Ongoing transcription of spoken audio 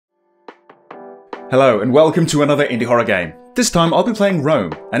Hello and welcome to another indie horror game. This time I'll be playing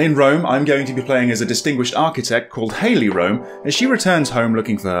Rome, and in Rome I'm going to be playing as a distinguished architect called Hailey Rhome as she returns home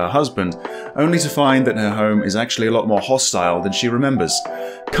looking for her husband, only to find that her home is actually a lot more hostile than she remembers.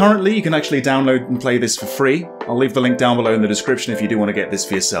 Currently you can actually download and play this for free. I'll leave the link down below in the description if you do want to get this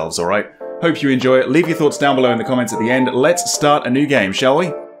for yourselves, alright? Hope you enjoy it. Leave your thoughts down below in the comments at the end. Let's start a new game, shall we?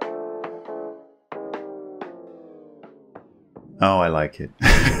 Oh, I like it.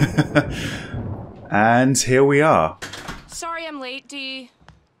 And here we are. Sorry I'm late, Dee.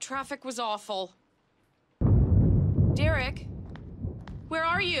 Traffic was awful. Derek? Where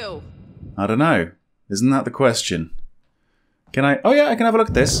are you? I don't know. Isn't that the question? Can I... Oh yeah, I can have a look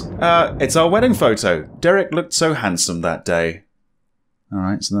at this. It's our wedding photo. Derek looked so handsome that day.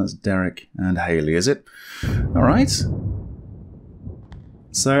 Alright, so that's Derek and Hailey, is it? Alright.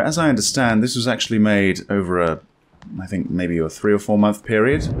 So, as I understand, this was actually made over I think maybe a 3 or 4 month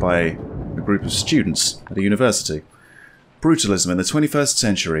period by a group of students at a university. Brutalism in the 21st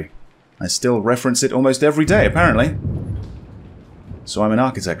century. I still reference it almost every day, apparently. So I'm an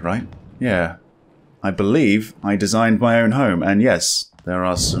architect, right? Yeah. I believe I designed my own home, and yes, there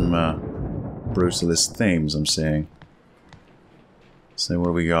are some brutalist themes I'm seeing. So what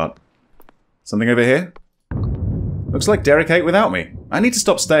do we got? Something over here? Looks like Derek ate without me. I need to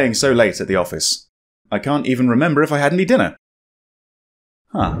stop staying so late at the office. I can't even remember if I had any dinner.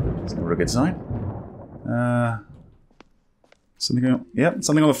 Huh. That's never a good sign. Something on... Yep,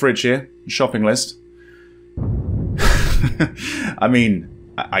 something on the fridge here. Shopping list. I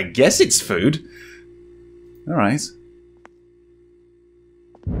mean, I guess it's food. Alright.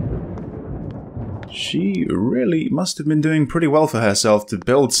 She really must have been doing pretty well for herself to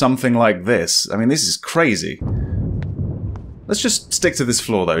build something like this. I mean, this is crazy. Let's just stick to this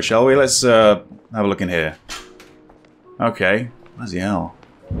floor, though, shall we? Let's, have a look in here. Okay. Bloody hell.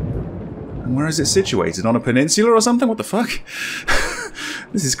 And where is it situated? On a peninsula or something? What the fuck?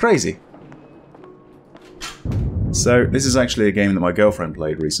 This is crazy. So, this is actually a game that my girlfriend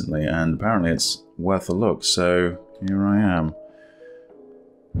played recently, and apparently it's worth a look, so here I am.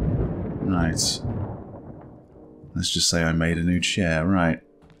 Right. Let's just say I made a new chair, right.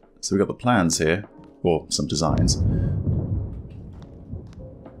 So we've got the plans here, or some designs.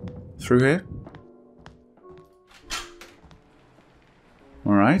 Through here?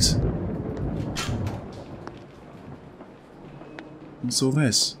 Alright. What's all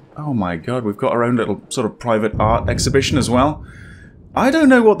this? Oh my god, we've got our own little sort of private art exhibition as well. I don't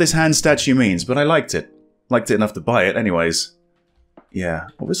know what this hand statue means, but I liked it. Liked it enough to buy it anyways. Yeah,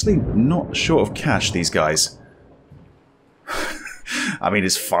 obviously not short of cash, these guys. I mean,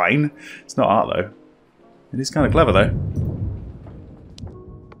 it's fine. It's not art, though. It is kind of clever, though.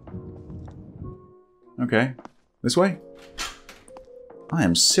 Okay. This way? I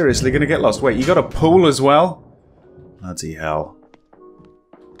am seriously gonna get lost. Wait, you got a pool as well? Bloody hell.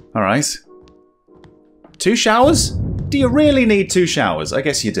 Alright. 2 showers? Do you really need 2 showers? I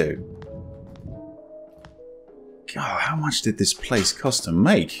guess you do. God, how much did this place cost to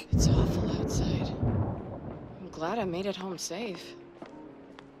make? It's awful outside. I'm glad I made it home safe.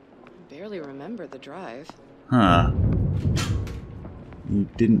 I barely remember the drive. Huh. You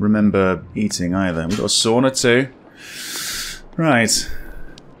didn't remember eating either. We've got a sauna too. Right.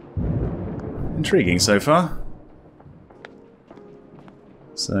 Intriguing so far.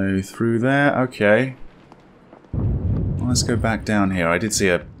 So, through there, okay. Well, let's go back down here. I did see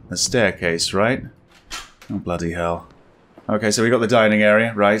a staircase, right? Oh, bloody hell. Okay, so we got the dining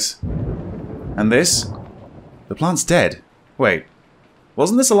area, right. And this? The plant's dead. Wait,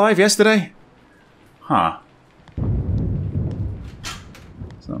 wasn't this alive yesterday? Huh.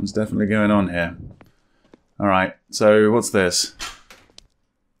 Something's definitely going on here. Alright, so what's this?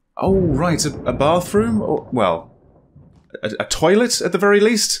 Oh, right, a bathroom? Or, well, a toilet at the very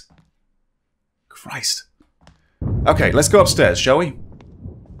least? Christ. Okay, let's go upstairs, shall we?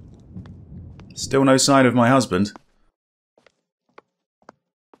 Still no sign of my husband.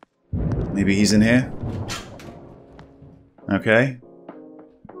 Maybe he's in here? Okay.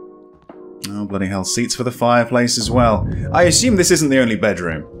 Oh, bloody hell. Seats for the fireplace as well. I assume this isn't the only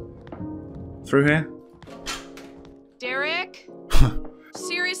bedroom. Through here? Derek?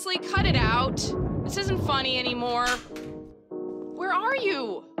 Seriously, cut it out. This isn't funny anymore. Where are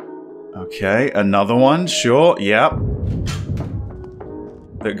you? Okay, another one, sure, yep.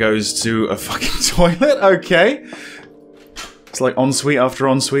 That goes to a fucking toilet, okay. It's like ensuite after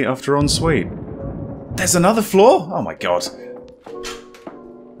ensuite after ensuite. There's another floor? Oh my god.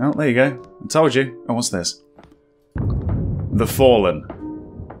 Oh, there you go. I told you. Oh, what's this? The Fallen.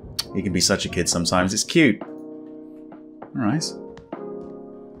 He can be such a kid sometimes. It's cute. Alright.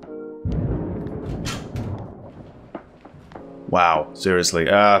 Wow, seriously.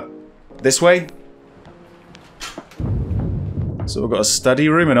 This way? So we've got a study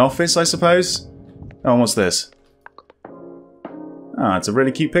room and office, I suppose? Oh, and what's this? Ah, it's a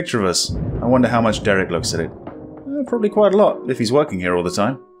really cute picture of us. I wonder how much Derek looks at it. Probably quite a lot, if he's working here all the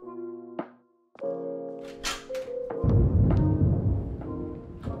time.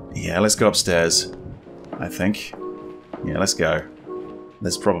 Yeah, let's go upstairs, I think. Yeah, let's go.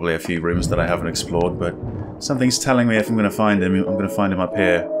 There's probably a few rooms that I haven't explored, but something's telling me if I'm going to find him, I'm going to find him up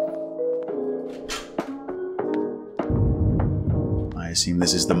here. I assume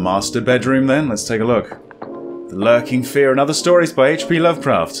this is the master bedroom then? Let's take a look. The Lurking Fear and Other Stories by H.P.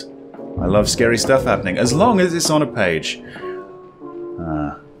 Lovecraft. I love scary stuff happening, as long as it's on a page.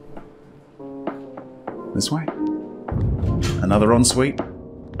 This way? Another ensuite?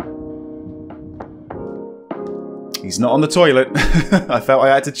 He's not on the toilet. I felt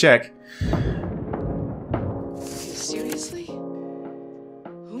I had to check. Seriously?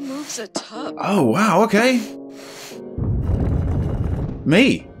 Who moves a tub? Oh, wow, okay.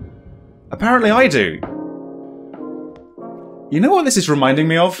 Me. Apparently I do. You know what this is reminding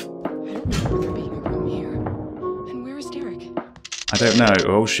me of? I don't remember there being a room here. And where is Derek? I don't know.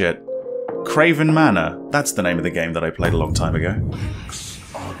 Oh, shit. Craven Manor. That's the name of the game that I played a long time ago.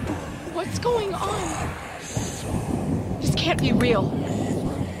 What's going on? This can't be real.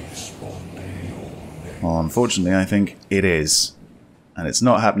 Well, unfortunately, I think it is. And it's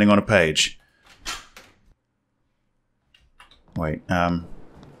not happening on a page. Wait,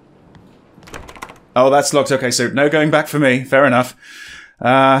 Oh, that's locked. Okay, so no going back for me. Fair enough.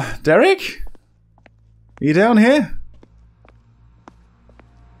 Derek? Are you down here?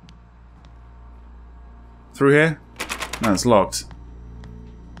 Through here? No, it's locked.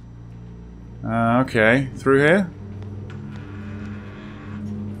 Okay. Through here?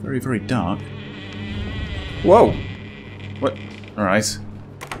 Very, very dark. Whoa! What? Alright.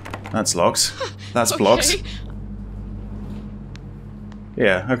 That's locked. That's blocked.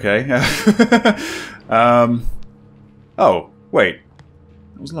 Yeah, okay. Oh, wait.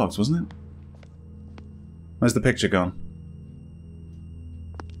 It was locked, wasn't it? Where's the picture gone?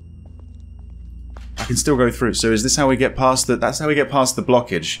 I can still go through. So is this how we get past the... That's how we get past the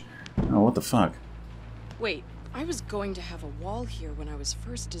blockage. Oh, what the fuck? Wait, I was going to have a wall here when I was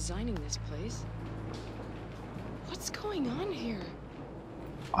first designing this place. What's going on here?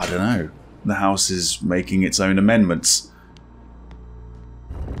 I don't know. The house is making its own amendments.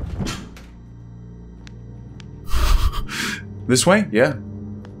 This way? Yeah.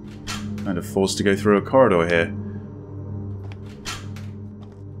 Kind of forced to go through a corridor here.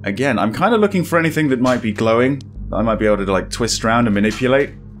 Again, I'm kind of looking for anything that might be glowing. That I might be able to, like, twist around and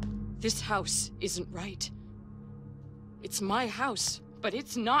manipulate. This house isn't right. It's my house, but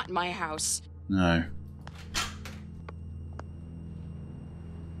it's not my house. No.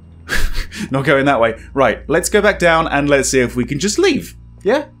 Not going that way. Right, let's go back down and let's see if we can just leave.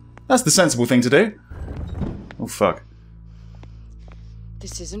 Yeah? That's the sensible thing to do. Oh, fuck.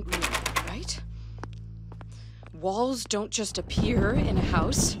 This isn't real, right? Walls don't just appear in a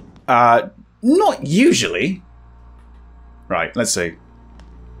house. Not usually. Right, let's see.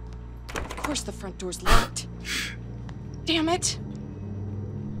 Of course the front door's locked. Damn it!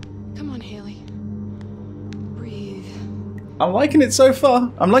 Come on, Hailey. Breathe. I'm liking it so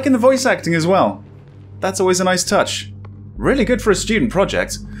far. I'm liking the voice acting as well. That's always a nice touch. Really good for a student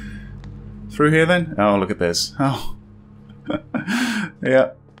project. Through here then? Oh, look at this. Oh.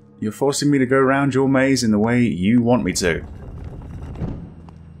 Yeah. You're forcing me to go around your maze in the way you want me to.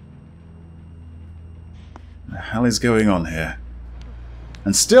 The hell is going on here?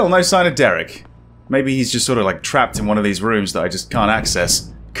 And still no sign of Derek. Maybe he's just sort of like trapped in one of these rooms that I just can't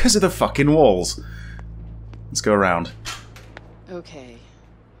access because of the fucking walls. Let's go around. Okay.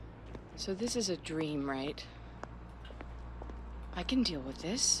 So this is a dream, right? I can deal with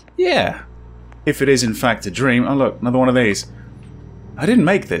this. Yeah. If it is in fact a dream. Oh look, another one of these. I didn't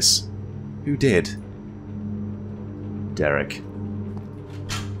make this. Who did? Derek.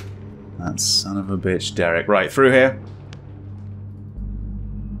 That son of a bitch, Derek. Right, through here.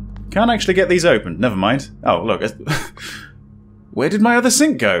 Can't actually get these open. Never mind. Oh, look. Where did my other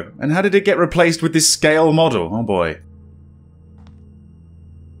sink go? And how did it get replaced with this scale model? Oh boy.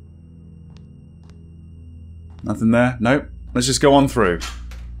 Nothing there? Nope. Let's just go on through.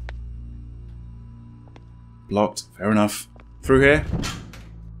 Blocked. Fair enough. Through here?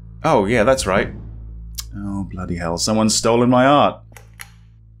 Oh, yeah, that's right. Oh, bloody hell. Someone's stolen my art.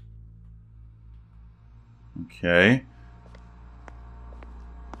 Okay.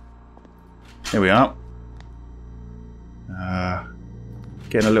 Here we are.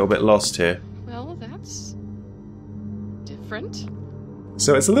 Getting a little bit lost here. Well, that's different. different.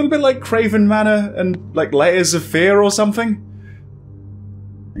 So it's a little bit like Craven Manor and like Layers of Fear or something?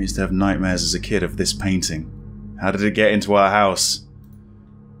 I used to have nightmares as a kid of this painting. How did it get into our house?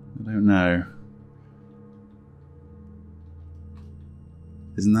 I don't know.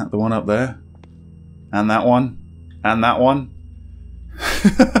 Isn't that the one up there? And that one? And that one?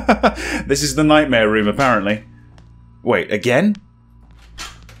 This is the nightmare room, apparently. Wait, again?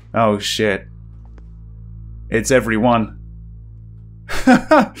 Oh, shit. It's every one.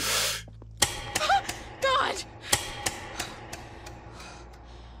 God!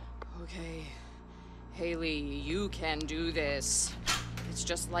 Okay. Hailey, you can do this. It's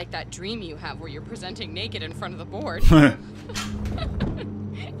just like that dream you have where you're presenting naked in front of the board.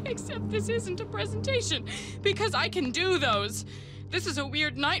 Except this isn't a presentation, because I can do those. This is a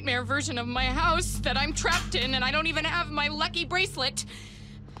weird nightmare version of my house that I'm trapped in, and I don't even have my lucky bracelet.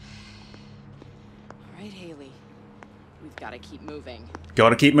 All right, Hailey. We've got to keep moving.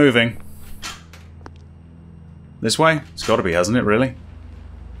 Gotta keep moving. This way? It's gotta be, hasn't it, really?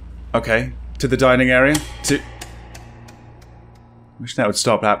 Okay. To the dining area. To... Wish that would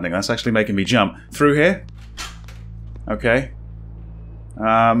stop happening. That's actually making me jump. Through here? Okay.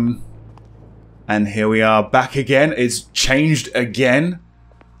 And here we are back again. It's changed again.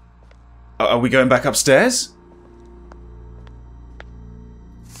 Are we going back upstairs?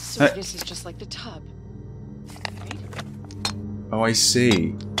 So this is just like the tub, right? Oh, I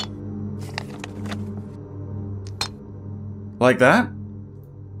see. Like that?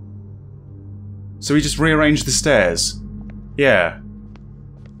 So we just rearranged the stairs. Yeah.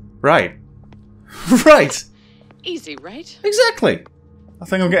 Right. Right! Easy, right? Exactly! I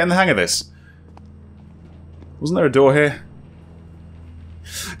think I'm getting the hang of this. Wasn't there a door here?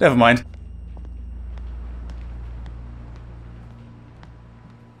 Never mind.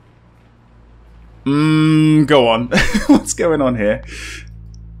 Go on. What's going on here?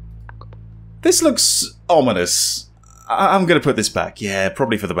 This looks ominous. I'm gonna put this back. Yeah,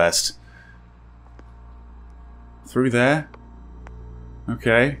 probably for the best. Through there?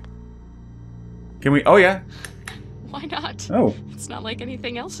 Okay. Can we... Oh, yeah. Why not? Oh. It's not like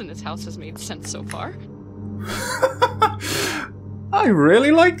anything else in this house has made sense so far. I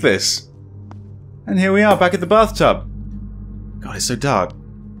really like this. And here we are, back at the bathtub. God, it's so dark.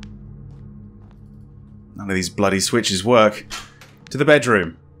 None of these bloody switches work. To the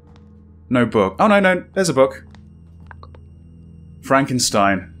bedroom. No book. Oh, no, there's a book.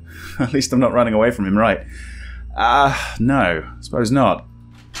 Frankenstein. At least I'm not running away from him, right? No. Suppose not.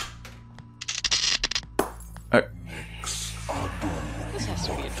 This has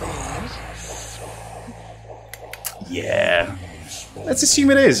to be a dream, right? Yeah. Let's assume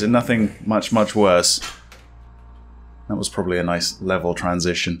it is, and nothing much worse. That was probably a nice level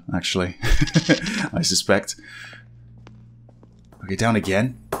transition, actually. I suspect. Okay, down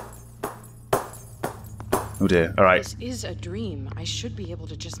again. Oh dear, alright. This is a dream. I should be able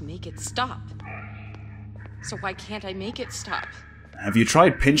to just make it stop. So why can't I make it stop? Have you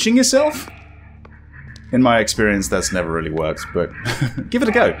tried pinching yourself? In my experience, that's never really worked, but give it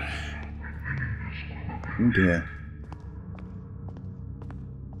a go. Oh dear.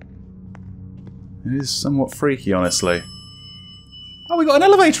 It is somewhat freaky, honestly. Oh, we got an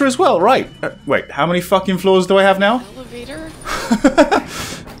elevator as well, right. Wait, how many fucking floors do I have now? Elevator?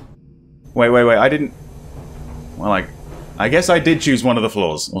 Wait, I didn't... Well, I guess I did choose one of the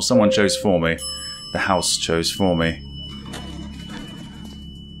floors. Or someone chose for me. The house chose for me.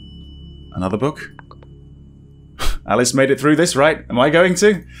 Another book? Alice made it through this, right? Am I going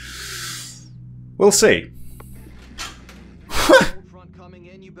to? We'll see. Front coming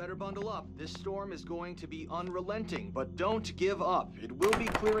in, you better bundle up. This storm is going to be unrelenting, but don't give up. It will be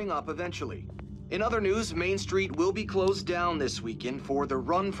clearing up eventually. In other news, Main Street will be closed down this weekend for the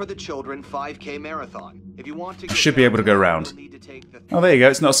Run for the Children 5K Marathon. If you want to I should be able to go round. to Oh, there you go.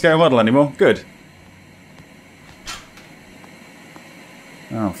 It's not a scale model anymore. Good.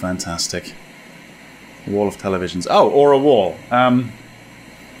 Oh, fantastic. Wall of televisions. Oh, or a wall.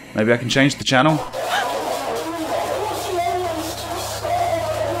 Maybe I can change the channel?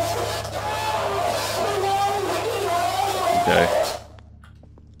 Okay.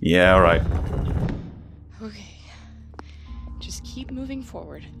 Yeah, alright. Okay. Just keep moving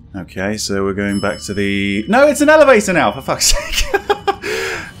forward. Okay, so we're going back to the... No, it's an elevator now, for fuck's sake!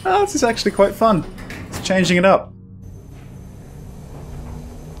 Oh, this is actually quite fun. It's changing it up.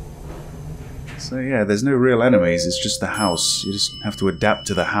 So yeah, there's no real enemies, it's just the house. You just have to adapt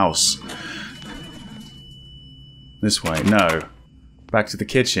to the house. This way, no. Back to the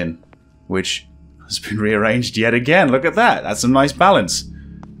kitchen, which has been rearranged yet again. Look at that, that's some nice balance.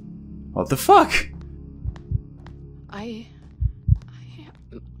 What the fuck?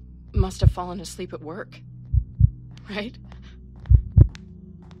 must have fallen asleep at work. Right?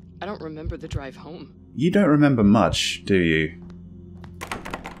 I don't remember the drive home. You don't remember much, do you?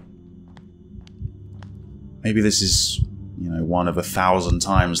 Maybe this is, you know, one of 1,000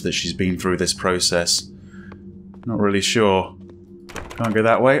 times that she's been through this process. Not really sure. Can't go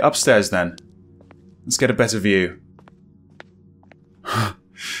that way. Upstairs then. Let's get a better view.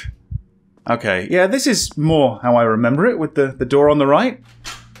 Okay, yeah, this is more how I remember it, with the door on the right.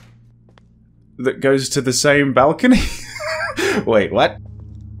 That goes to the same balcony. Wait, what?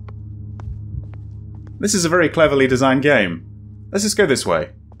 This is a very cleverly designed game. Let's just go this way.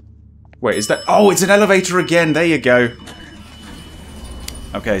 Wait, is that... Oh, it's an elevator again! There you go.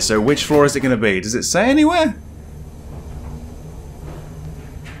 Okay, so which floor is it going to be? Does it say anywhere?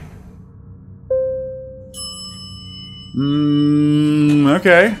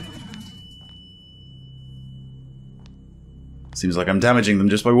 Okay. Seems like I'm damaging them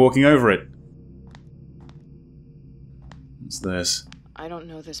just by walking over it. What's this? I don't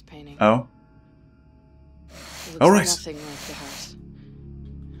know this painting. Oh? It looks All right. nothing like the house.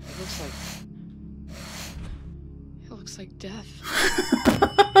 It looks like death.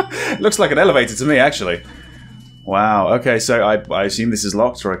 It looks like an elevator to me, actually. Wow, okay, so I assume this is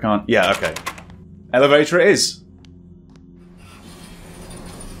locked, or I can't... Yeah, okay. Elevator it is.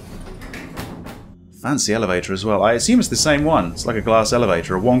 Fancy elevator as well. I assume it's the same one. It's like a glass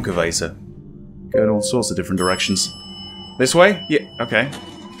elevator, a wonkavator. Go in all sorts of different directions. This way? Yeah, okay.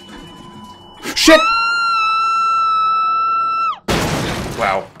 Shit!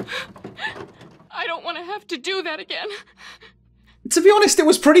 Wow. I don't want to have to do that again. To be honest, it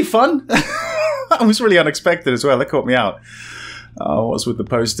was pretty fun. That was really unexpected as well. That caught me out. Oh, what's with the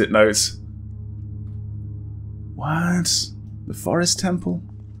post-it notes? What? The forest temple?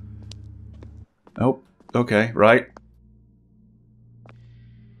 Oh, okay, right.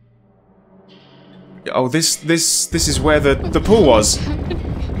 Oh, this is where the pool was.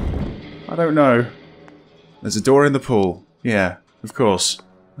 I don't know. There's a door in the pool. Yeah, of course.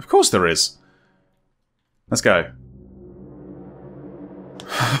 Of course there is. Let's go.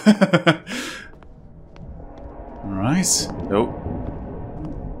 Alright. Oh.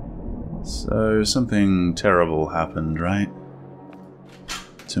 So, something terrible happened, right?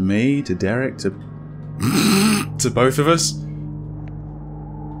 To me, to Derek, to... to both of us?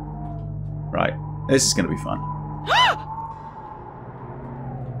 Right. This is gonna be fun.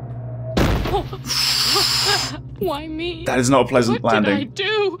 Why me? That is not a pleasant landing. What did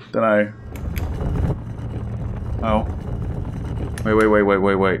I do? Dunno. Oh.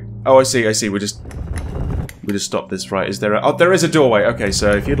 Wait. Oh, I see. We just stopped this, right? Is there a... Oh, there is a doorway. Okay,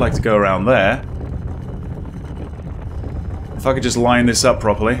 so if you'd like to go around there... If I could just line this up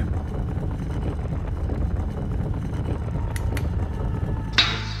properly.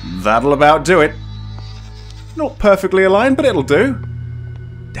 That'll about do it. Not perfectly aligned, but it'll do.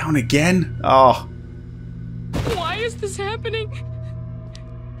 Down again? Oh. Why is this happening?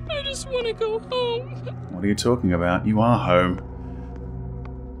 I just want to go home. What are you talking about? You are home.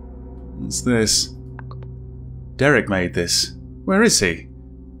 What's this? Derek made this. Where is he?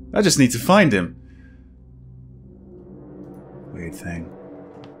 I just need to find him. Weird thing.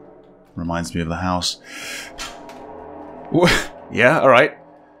 Reminds me of the house. Yeah, alright.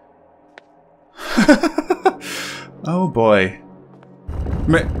 Oh boy.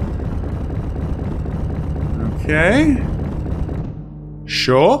 Okay.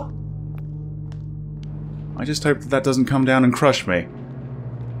 Sure. I just hope that doesn't come down and crush me.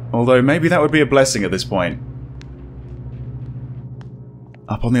 Although maybe that would be a blessing at this point.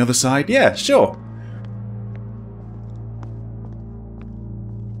 Up on the other side? Yeah, sure.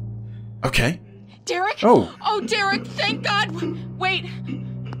 Okay. Derek? Oh. Oh, Derek, thank God! Wait!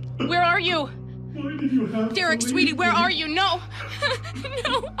 Where are you? Why did you have Derek, to sweetie, leave where me? are you? No!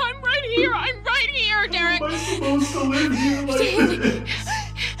 No, I'm right here! I'm right here, Derek! How am I supposed to live here like Stay. this?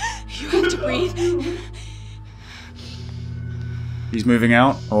 You have to breathe. He's moving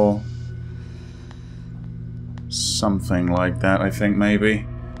out, or... something like that, I think, maybe.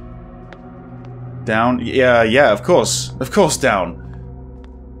 Down? Yeah, of course. Of course down.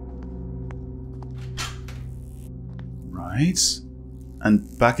 Right.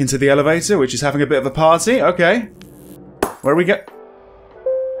 And back into the elevator, which is having a bit of a party. Okay. Where are we go?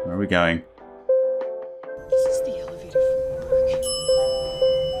 Where are we going? This is the elevator for work.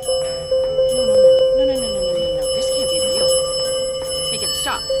 No. This can't be real. Make it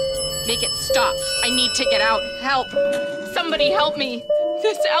stop. Make it stop. I need to get out. Help. Somebody help me.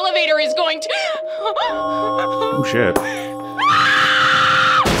 This elevator is going to... Oh, shit.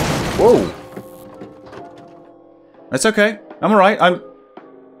 Whoa. That's okay. I'm alright.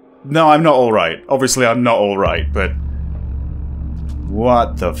 No, I'm not alright. Obviously, I'm not alright, but...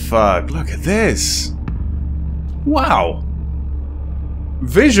 What the fuck? Look at this! Wow!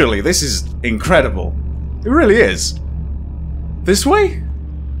 Visually, this is incredible. It really is. This way?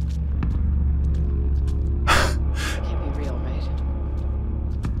 Can't be real, right?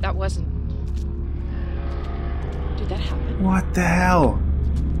 That wasn't... Did that happen? What the hell?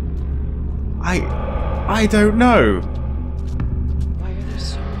 I don't know. Why are there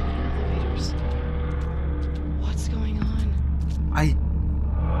so many elevators? What's going on?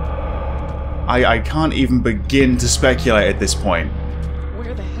 I can't even begin to speculate at this point.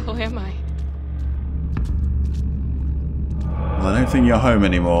 Where the hell am I? Well, I don't think you're home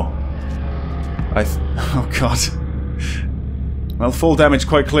anymore. Oh god. Well, full damage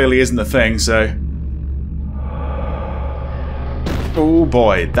quite clearly isn't a thing, so... Oh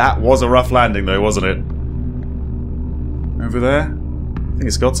boy, that was a rough landing though, wasn't it? Over there? I think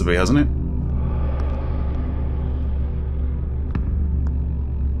it's got to be, hasn't it?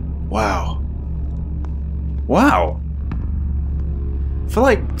 Wow. Wow! For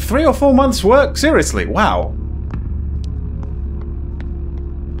like 3 or 4 months' work? Seriously, wow.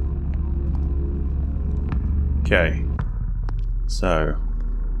 Okay. So,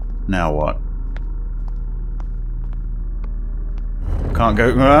 now what? Can't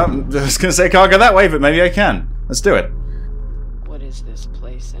go... I was gonna say can't go that way, but maybe I can. Let's do it. What is this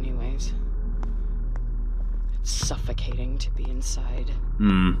place, anyways? It's suffocating to be inside.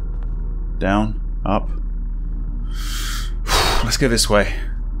 Down, up. Let's go this way.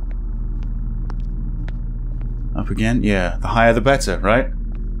 Up again? Yeah, the higher the better, right?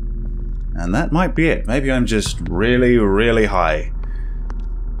 And that might be it. Maybe I'm just really, really high.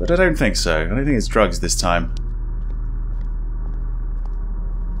 But I don't think so. I don't think it's drugs this time.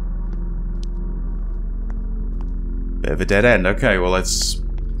 Bit of a dead end. Okay, well let's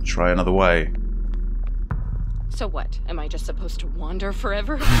try another way. So what? Am I just supposed to wander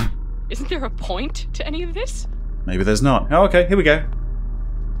forever? Isn't there a point to any of this? Maybe there's not. Oh, okay, here we go.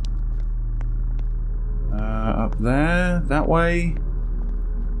 Up there, that way.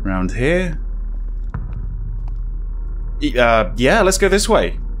 Round here. Yeah, let's go this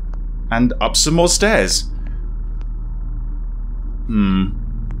way. And up some more stairs. I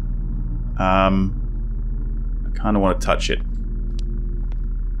kind of want to touch it.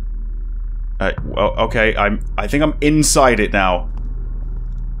 Well, okay, I think I'm inside it now.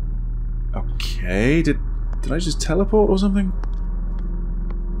 Okay, did I just teleport or something?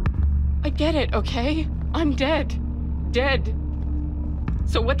 I get it, okay? I'm dead. Dead.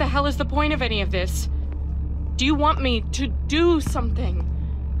 So what the hell is the point of any of this? Do you want me to do something?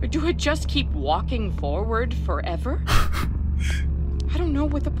 Or do I just keep walking forward forever? I don't know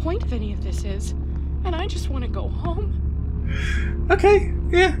what the point of any of this is. And I just want to go home. Okay,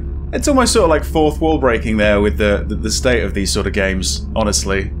 yeah. It's almost sort of like fourth wall breaking there with the state of these sort of games,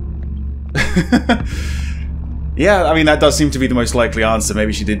 honestly. Yeah, I mean, that does seem to be the most likely answer.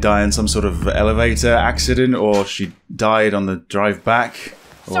 Maybe she did die in some sort of elevator accident, or she died on the drive back.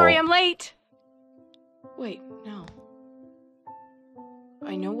 Sorry, I'm late. Wait, no.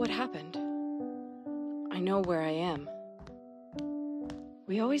 I know what happened. I know where I am.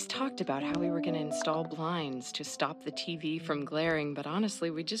 We always talked about how we were going to install blinds to stop the TV from glaring, but honestly,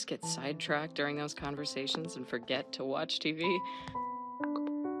 we just get sidetracked during those conversations and forget to watch TV.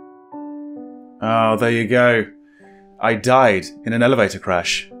 Oh, there you go. I died in an elevator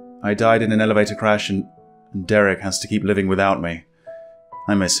crash. I died in an elevator crash and Derek has to keep living without me.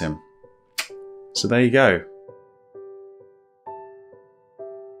 I miss him. So there you go.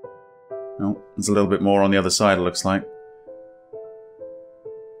 Oh, there's a little bit more on the other side, it looks like.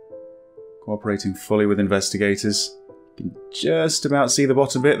 Cooperating fully with investigators. You can just about see the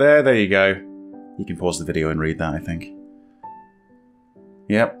bottom bit there. There you go. You can pause the video and read that, I think.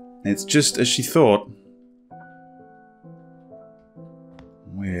 Yep, it's just as she thought.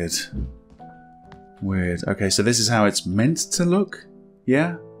 Weird. Weird. Okay, so this is how it's meant to look?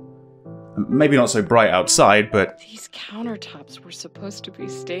 Yeah? Maybe not so bright outside, but... These countertops were supposed to be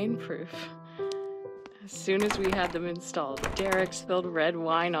stain-proof. As soon as we had them installed, Derek spilled red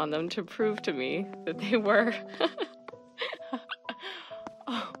wine on them to prove to me that they were.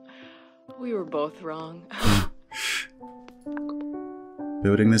 Oh, we were both wrong.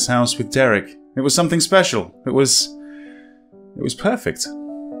 Building this house with Derek. It was something special. It was perfect.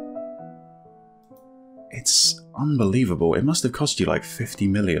 It's unbelievable. It must have cost you like 50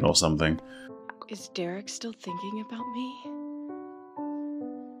 million or something. Is Derek still thinking about me?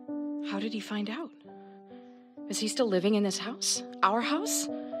 How did he find out? Is he still living in this house? Our house?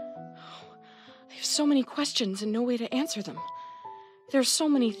 Oh, I have so many questions and no way to answer them. There's so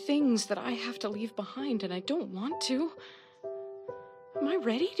many things that I have to leave behind, and I don't want to. Am I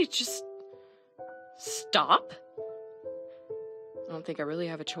ready to just stop? I don't think I really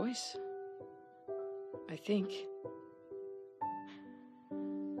have a choice. I think.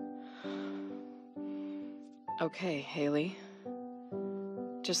 Okay, Hailey.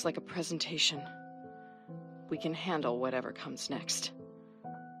 Just like a presentation. We can handle whatever comes next.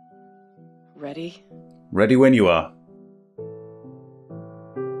 Ready? Ready when you are.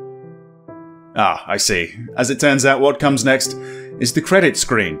 Ah, I see. As it turns out, what comes next is the credit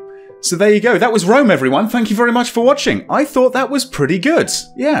screen. So there you go. That was Rome, everyone. Thank you very much for watching. I thought that was pretty good.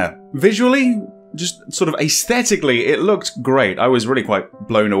 Yeah, visually, just sort of aesthetically, it looked great. I was really quite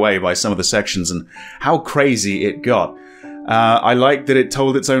blown away by some of the sections and how crazy it got. I liked that it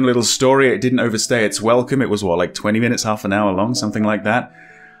told its own little story. It didn't overstay its welcome. It was, what, like 20 minutes, half an hour long, something like that.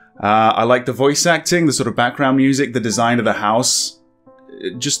 I liked the voice acting, the sort of background music, the design of the house.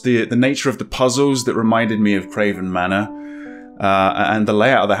 Just the nature of the puzzles that reminded me of Craven Manor. And the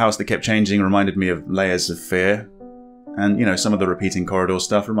layout of the house that kept changing reminded me of Layers of Fear. And, you know, some of the repeating corridor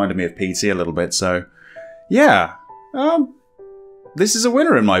stuff reminded me of PT a little bit. So, yeah. This is a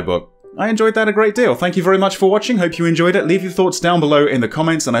winner in my book. I enjoyed that a great deal. Thank you very much for watching. Hope you enjoyed it. Leave your thoughts down below in the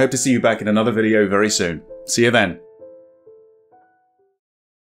comments, and I hope to see you back in another video very soon. See you then.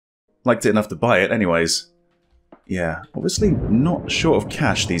 Liked it enough to buy it anyways. Yeah, obviously not short of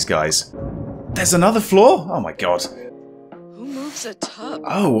cash, these guys. There's another floor? Oh my god. Who moves a tub?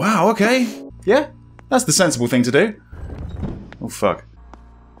 Oh wow, okay. Yeah, that's the sensible thing to do. Oh fuck.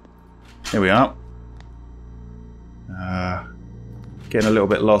 Here we are. Getting a little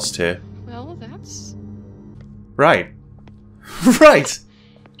bit lost here. Well, that's... Right. Right!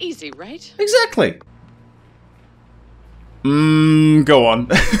 easy, right? Exactly. Go on.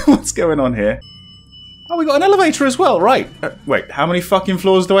 What's going on here? Oh, we got an elevator as well, right. Wait, how many fucking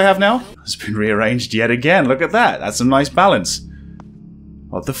floors do I have now? It's been rearranged yet again, look at that. That's some nice balance.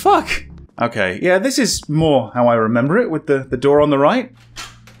 What the fuck? Okay, yeah, this is more how I remember it, with the door on the right.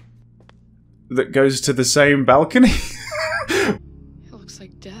 That goes to the same balcony. It looks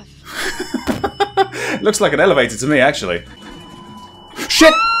like death. It looks like an elevator to me, actually.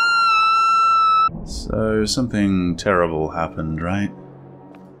 Shit! So, something terrible happened, right?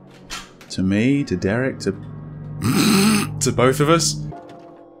 To me, to Derek, to... to both of us?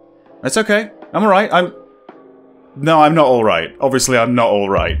 That's okay. I'm alright. No, I'm not alright. Obviously, I'm not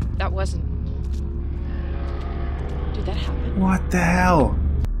alright. That wasn't... Did that happen? What the hell?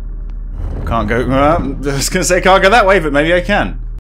 Can't go... I was gonna say can't go that way, but maybe I can.